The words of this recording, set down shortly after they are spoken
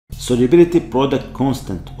Solubility product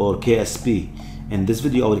constant, or KSP. In this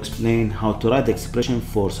video I will explain how to write the expression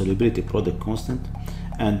for solubility product constant,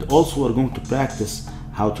 and also we're going to practice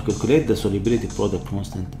how to calculate the solubility product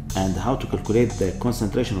constant and how to calculate the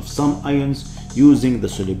concentration of some ions using the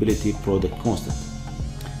solubility product constant.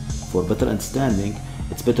 For better understanding,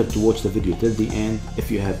 it's better to watch the video till the end.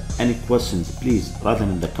 If you have any questions, please write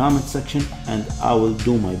them in the comment section and I will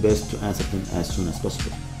do my best to answer them as soon as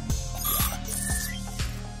possible.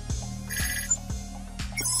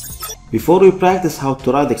 Before we practice how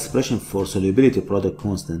to write the expression for solubility product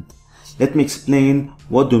constant, let me explain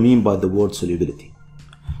what do we mean by the word solubility.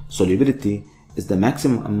 Solubility is the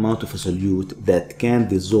maximum amount of a solute that can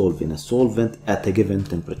dissolve in a solvent at a given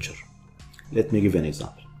temperature. Let me give you an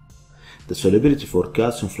example. The solubility for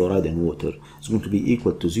calcium fluoride in water is going to be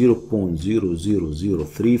equal to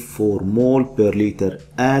 0.00034 mole per liter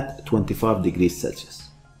at 25 degrees Celsius,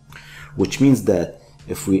 which means that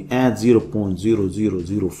if we add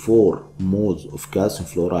 0.0004 moles of calcium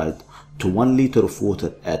fluoride to 1 liter of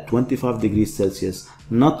water at 25 degrees Celsius,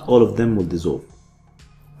 not all of them will dissolve.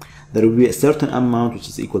 There will be a certain amount which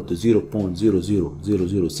is equal to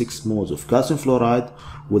 0.00006 moles of calcium fluoride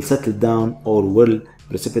will settle down or will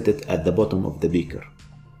precipitate at the bottom of the beaker.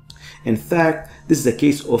 In fact, this is a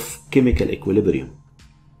case of chemical equilibrium,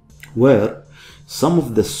 where some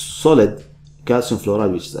of the solid calcium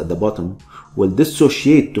fluoride which is at the bottom will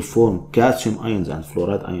dissociate to form calcium ions and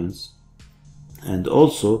fluoride ions, and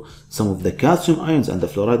also some of the calcium ions and the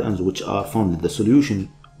fluoride ions which are found in the solution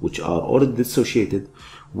which are already dissociated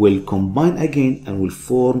will combine again and will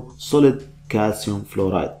form solid calcium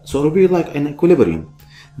fluoride. So it will be like an equilibrium.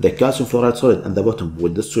 The calcium fluoride solid at the bottom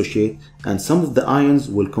will dissociate and some of the ions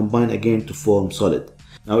will combine again to form solid.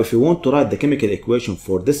 Now if you want to write the chemical equation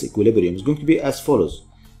for this equilibrium, it's going to be as follows.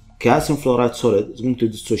 Calcium fluoride solid is going to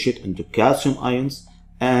dissociate into calcium ions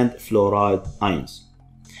and fluoride ions.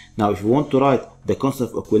 Now if you want to write the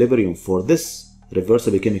constant of equilibrium for this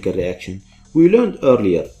reversible chemical reaction, we learned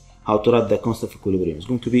earlier how to write the constant of equilibrium. It's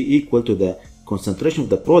going to be equal to the concentration of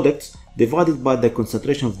the products divided by the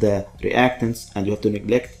concentration of the reactants, and you have to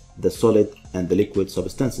neglect the solid and the liquid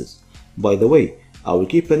substances. By the way, I will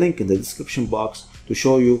keep a link in the description box to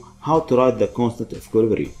show you how to write the constant of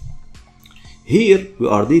equilibrium. Here we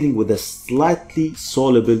are dealing with a slightly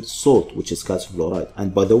soluble salt, which is calcium fluoride.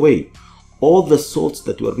 And by the way, all the salts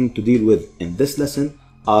that we are going to deal with in this lesson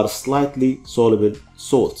are slightly soluble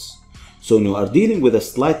salts. So when we are dealing with a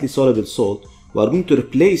slightly soluble salt, we are going to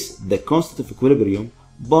replace the constant of equilibrium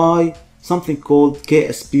by something called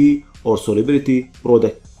KSP, or solubility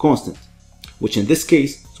product constant, which in this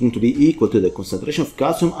case is going to be equal to the concentration of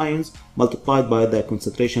calcium ions multiplied by the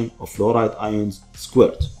concentration of fluoride ions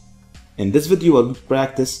squared. In this video, we're going to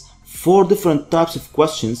practice 4 different types of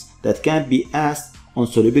questions that can be asked on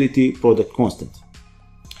solubility product constant.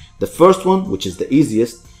 The first one, which is the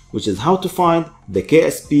easiest, which is how to find the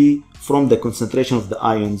KSP from the concentration of the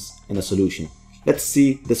ions in a solution. Let's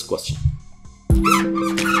see this question.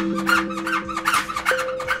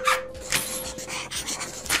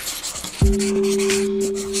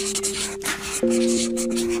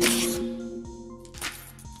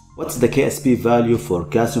 What's the KSP value for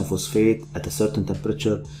calcium phosphate at a certain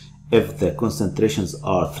temperature if the concentrations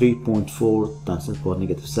are 3.4 times 10 to the power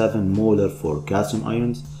 -7 molar for calcium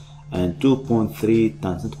ions and 2.3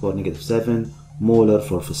 times 10 to the power -7 molar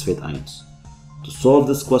for phosphate ions? To solve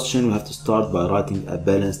this question, we have to start by writing a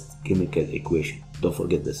balanced chemical equation. Don't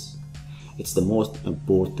forget this. It's the most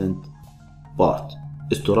important part,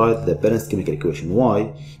 is to write the balanced chemical equation.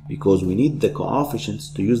 Why? Because we need the coefficients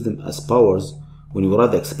to use them as powers when we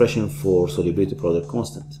write the expression for solubility product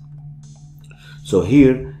constant. So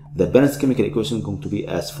here, the balanced chemical equation is going to be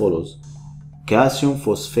as follows. Calcium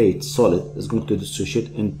phosphate solid is going to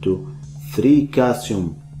dissociate into 3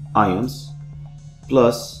 calcium ions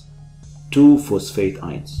plus 2 phosphate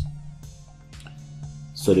ions.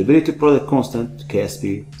 Solubility product constant,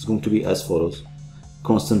 KSP, is going to be as follows.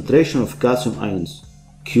 Concentration of calcium ions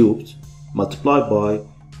cubed multiplied by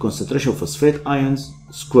concentration of phosphate ions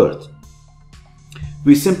squared.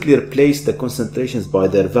 We simply replace the concentrations by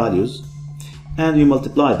their values and we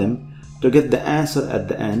multiply them to get the answer at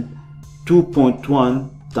the end, 2.1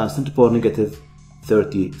 times 10 to the power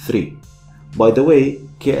 -33. By the way,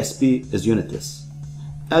 KSP is unitless.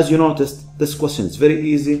 As you noticed, this question is very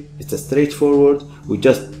easy. It's a straightforward. We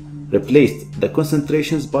just replaced the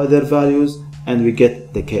concentrations by their values and we get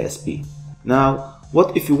the KSP. Now,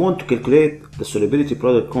 what if you want to calculate the solubility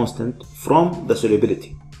product constant from the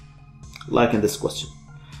solubility? Like in this question,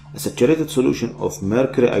 a saturated solution of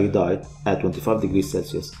mercury iodide at 25 degrees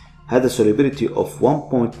Celsius had a solubility of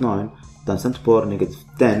 1.9 times 10 to the power negative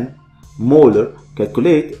 10 molar,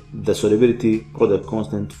 calculate the solubility product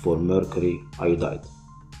constant for mercury iodide.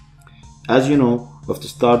 As you know, we have to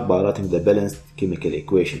start by writing the balanced chemical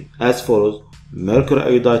equation as follows. Mercury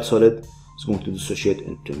iodide solid is going to dissociate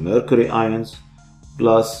into mercury ions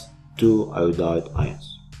plus 2 iodide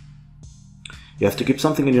ions. You have to keep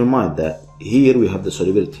something in your mind that here we have the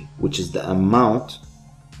solubility, which is the amount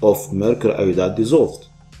of mercury iodide dissolved.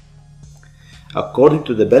 According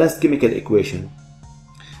to the balanced chemical equation,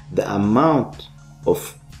 the amount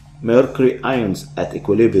of mercury ions at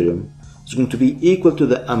equilibrium is going to be equal to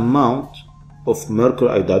the amount of mercury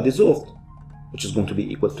iodide dissolved, which is going to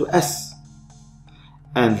be equal to S.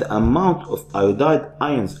 And the amount of iodide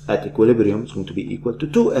ions at equilibrium is going to be equal to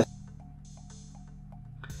 2S.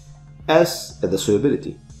 S at the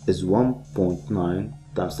solubility is 1.9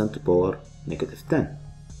 times 10 to the power negative 10.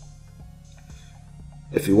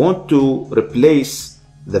 If you want to replace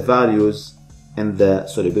the values in the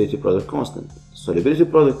solubility product constant, solubility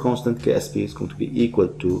product constant Ksp is going to be equal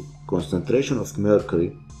to concentration of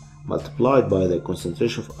mercury multiplied by the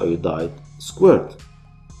concentration of iodide squared.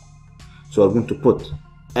 So we're going to put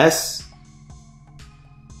S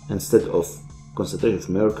instead of concentration of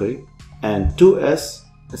mercury and 2S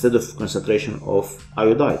instead of concentration of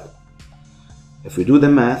iodide. If we do the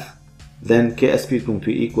math, then Ksp is going to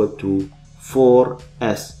be equal to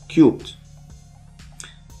 4S cubed.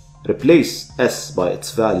 Replace S by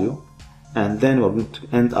its value, and then we're going to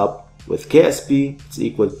end up with Ksp is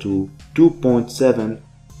equal to 2.7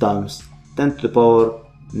 times 10 to the power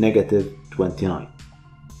negative 29.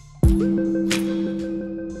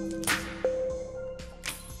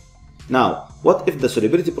 Now, what if the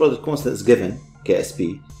solubility product constant is given,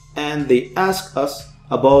 Ksp, and they ask us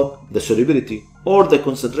about the solubility or the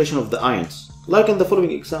concentration of the ions, like in the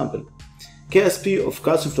following example. Ksp of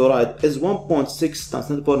calcium fluoride is 1.6 times 10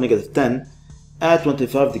 to the power negative 10 at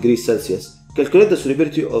 25 degrees Celsius. Calculate the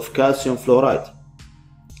solubility of calcium fluoride.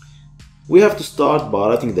 We have to start by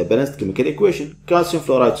writing the balanced chemical equation. Calcium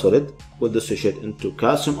fluoride solid will dissociate into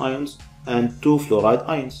calcium ions and 2 fluoride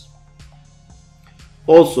ions.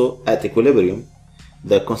 Also, at equilibrium,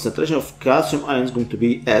 the concentration of calcium ions is going to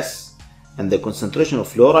be S and the concentration of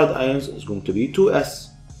fluoride ions is going to be 2S.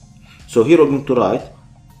 So here we're going to write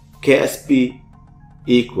Ksp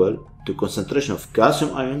equal to concentration of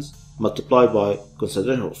calcium ions multiplied by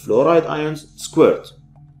concentration of fluoride ions squared.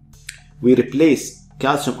 We replace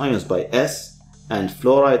calcium ions by S and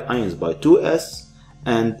fluoride ions by 2S,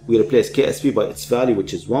 and we replace Ksp by its value,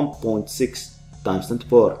 which is 1.6 times 10 to the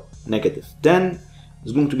power negative 10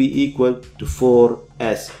 is going to be equal to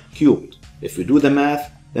 4S cubed. If we do the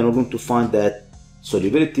math, then we're going to find that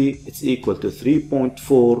solubility is equal to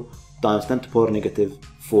 3.4 times 10 to the power negative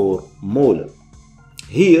 4 molar.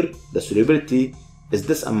 Here, the solubility is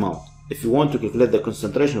this amount. If you want to calculate the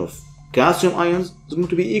concentration of calcium ions, it's going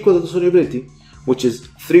to be equal to the solubility, which is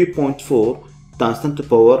 3.4 times 10 to the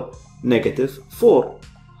power negative 4.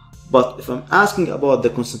 But if I'm asking about the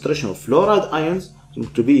concentration of fluoride ions, it's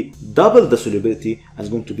going to be double the solubility and it's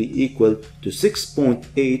going to be equal to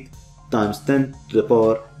 6.8 times 10 to the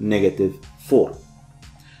power negative 4.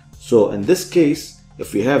 So in this case,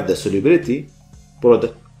 if we have the solubility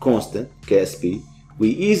product constant Ksp, we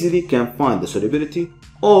easily can find the solubility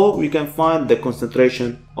or we can find the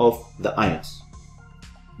concentration of the ions.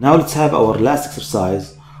 Now let's have our last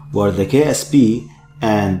exercise where the Ksp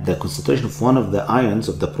and the concentration of one of the ions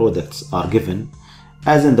of the products are given,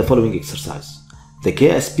 as in the following exercise. The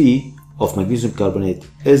Ksp of magnesium carbonate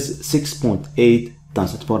is 6.8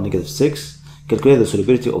 times 10 to the power negative 6. Calculate the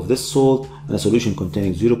solubility of this salt in a solution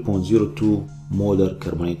containing 0.02 molar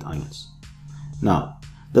carbonate ions. Now,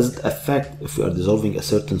 does it affect if we are dissolving a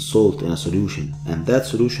certain salt in a solution and that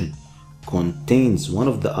solution contains one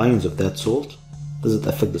of the ions of that salt? Does it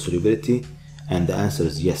affect the solubility? And the answer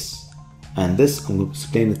is yes. And this I'm going to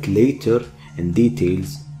explain it later in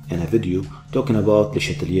details in a video talking about Le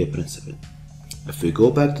Chatelier principle. If we go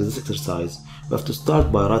back to this exercise, we have to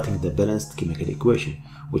start by writing the balanced chemical equation,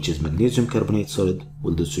 which is magnesium carbonate solid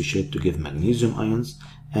will dissociate to give magnesium ions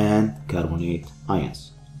and carbonate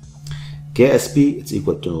ions. Ksp is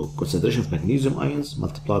equal to concentration of magnesium ions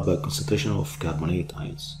multiplied by concentration of carbonate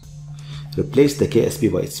ions. Replace the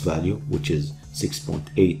Ksp by its value, which is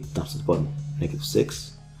 6.8 times 10 to the power negative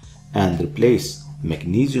 6, and replace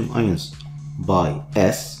magnesium ions by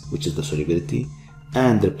S, which is the solubility,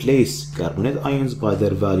 and replace carbonate ions by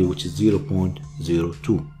their value, which is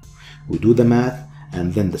 0.02. We do the math,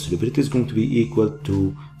 and then the solubility is going to be equal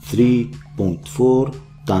to 3.4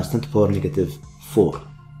 times 10 to the power negative 4,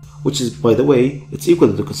 which is, by the way, it's equal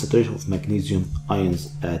to the concentration of magnesium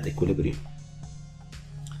ions at equilibrium.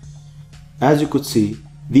 As you could see,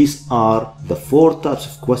 these are the 4 types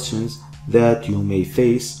of questions that you may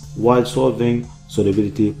face while solving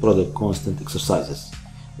solubility product constant exercises.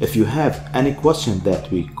 If you have any question that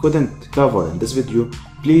we couldn't cover in this video,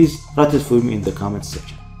 please write it for me in the comments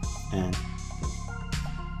section. And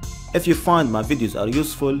if you find my videos are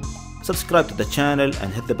useful, subscribe to the channel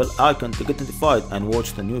and hit the bell icon to get notified and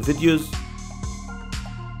watch the new videos.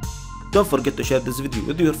 Don't forget to share this video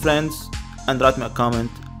with your friends and write me a comment.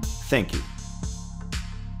 Thank you.